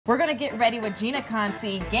We're going to get ready with Gina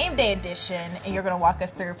Conti, Game Day Edition, and you're going to walk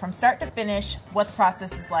us through from start to finish what the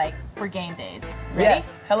process is like for game days. Ready?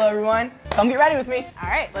 Yes. Hello, everyone. Come get ready with me. All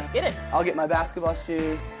right, let's get it. I'll get my basketball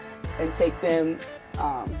shoes and take them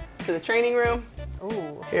to the training room.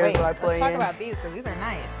 Ooh, Here's what I play let's talk in. about these because these are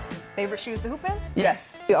nice. Favorite shoes to hoop in?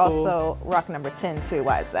 Yes. You also rock number 10 too.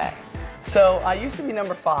 Why is that? So I used to be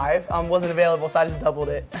number 5. Wasn't available, so I just doubled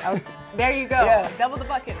it. Oh, there you go. Yeah. Double the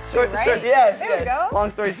buckets. Short, right? yes. There we go.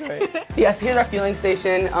 Long story short. Yes, here's our fueling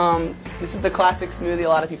station. This is the classic smoothie a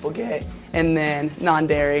lot of people get, and then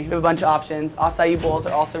non-dairy. We have a bunch of options. Acai bowls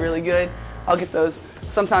are also really good. I'll get those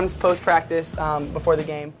sometimes post-practice before the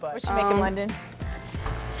game. But what you make in London?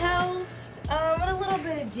 Toast, with a little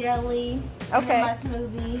bit of jelly. Okay. My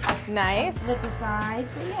smoothie. Nice. With the side,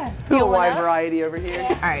 but yeah. a wide variety over here.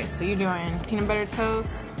 All right, so you're doing peanut butter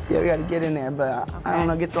toast. Yeah, we got to get in there, but I don't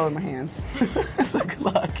know, it gets all over my hands. So good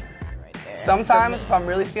luck. Right there. Sometimes, if I'm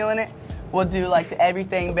really feeling it, we'll do like the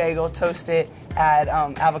everything bagel, toast it, add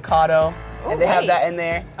avocado, and they have that in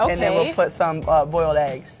there. Okay. And then we'll put some boiled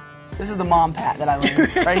eggs. This is the mom pat that I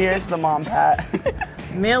learned. Right here is the mom pat.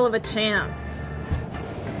 Meal of a champ.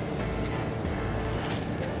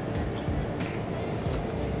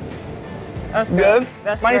 That's Good?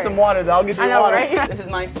 That's Might need great. some water though. I'll get you I know, water. right? This is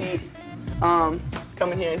my seat. Come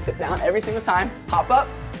in here and sit down every single time. Hop up,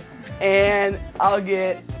 and I'll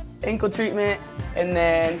get ankle treatment, and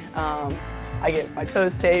then I get my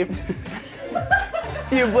toes taped, a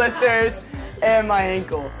few blisters, and my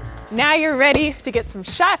ankle. Now you're ready to get some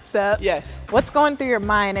shots up. Yes. What's going through your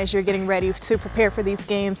mind as you're getting ready to prepare for these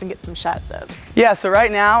games and get some shots up? Yeah, so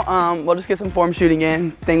right now, we'll just get some form shooting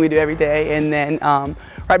in, thing we do every day, and then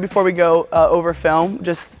right before we go over film,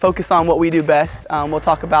 just focus on what we do best. We'll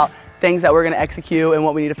talk about things that we're going to execute and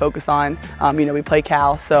what we need to focus on. You know, we play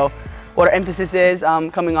Cal, so what our emphasis is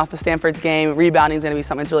coming off of Stanford's game, rebounding is going to be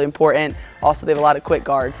something that's really important. Also, they have a lot of quick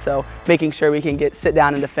guards, so making sure we can sit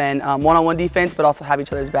down and defend one-on-one defense, but also have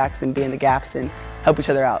each other's backs and be in the gaps and help each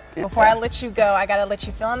other out. Yeah. Before I let you go, I got to let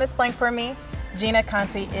you fill in this blank for me. Gina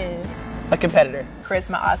Conti is? A competitor.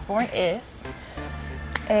 Charisma Osborne is?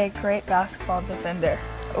 A great basketball defender.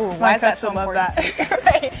 Ooh, why is that so love important?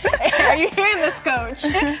 that. Are you hearing this, Coach?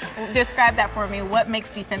 Describe that for me. What makes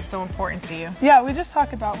defense so important to you? Yeah, we just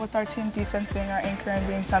talk about with our team defense being our anchor and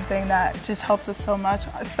being something that just helps us so much,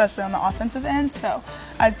 especially on the offensive end. So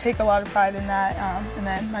I take a lot of pride in that, and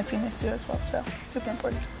then my teammates do as well. So super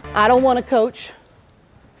important. I don't want to coach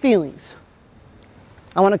feelings.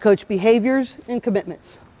 I want to coach behaviors and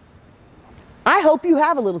commitments. I hope you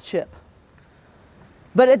have a little chip.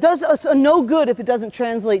 But it does us no good if it doesn't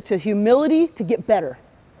translate to humility to get better.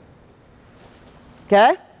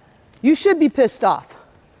 Okay? You should be pissed off.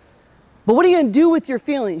 But what are you going to do with your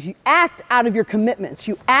feelings? You act out of your commitments.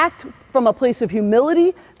 You act from a place of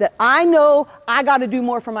humility that I know I got to do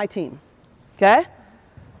more for my team. Okay?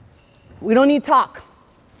 We don't need talk.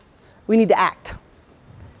 We need to act.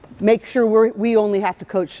 Make sure we only have to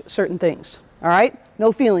coach certain things. All right?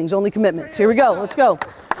 No feelings, only commitments. Here we go. Let's go.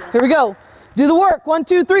 Here we go. Do the work. 1,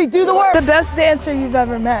 2, 3. Do the work. The best dancer you've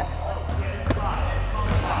ever met.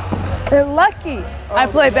 They're lucky. I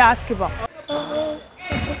play basketball.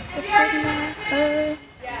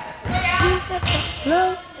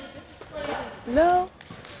 No.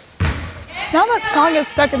 Now that song is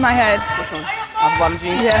stuck in my head. Which one? Apple bottom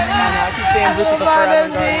jeans? Yeah. I keep saying boots with the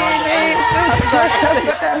forever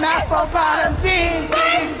and Apple bottom jeans,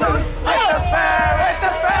 boots with the fur,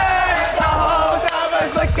 The whole time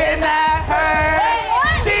was looking at her.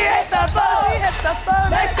 She hit the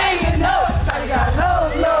phone, Next thing you know, I got low.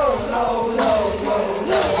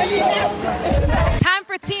 Time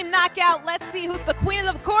for Team Knockout. Let's see who's the queen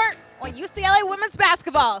of the court on UCLA women's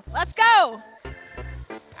basketball. Let's go. All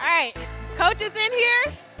right, coach is in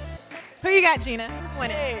here. Who you got, Gina? Who's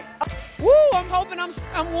winning? Woo, I'm hoping I'm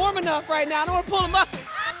warm enough right now. I don't want to pull a muscle.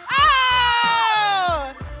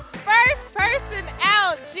 Oh! First person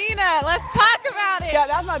out, Gina. Let's talk about it. Yeah,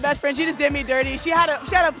 that's my best friend. She just did me dirty. She had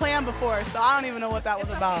a plan before, so I don't even know what that was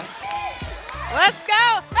about. Let's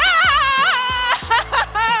go. Oh!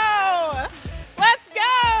 Let's go.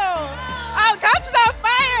 Oh, coach is on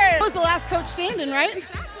fire. That was the last coach standing, right?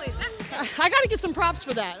 Exactly. I got to get some props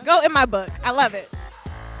for that. Go in my book. I love it.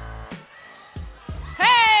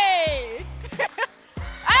 Hey!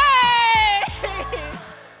 Hey!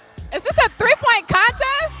 Is this a three-point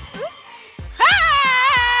contest? Hey!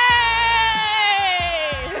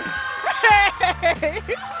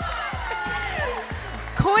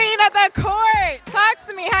 Queen of the court. Talk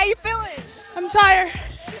to me. How you feeling? I'm tired,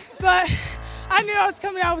 but I knew I was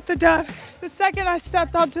coming out with the dub. the second I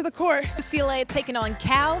stepped onto the court. UCLA taking on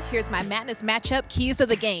Cal. Here's my madness matchup, keys of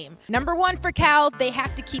the game. Number 1 for Cal, they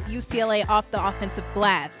have to keep UCLA off the offensive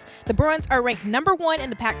glass. The Bruins are ranked number 1 in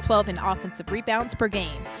the Pac-12 in offensive rebounds per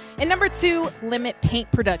game. And number 2, limit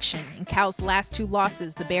paint production. In Cal's last 2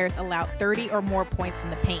 losses, the Bears allowed 30 or more points in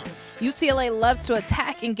the paint. UCLA loves to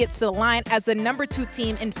attack and get to the line as the number 2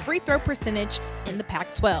 team in free throw percentage in the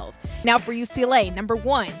Pac-12. Now for UCLA, number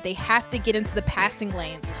 1, they have to get into the passing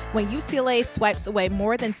lanes. When UCLA swipes away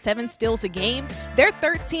more than 7 steals a game, they're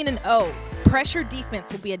 13-0. Pressure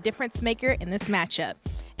defense will be a difference maker in this matchup.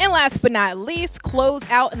 And last but not least, close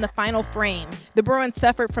out in the final frame. The Bruins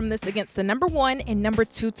suffered from this against the number 1 and number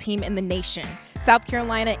 2 team in the nation, South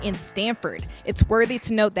Carolina and Stanford. It's worthy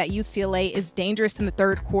to note that UCLA is dangerous in the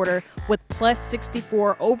third quarter with plus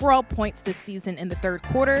 64 overall points this season in the third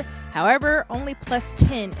quarter. However, only plus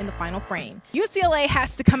 10 in the final frame. UCLA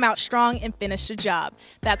has to come out strong and finish the job.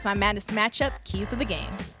 That's my madness matchup, keys of the game.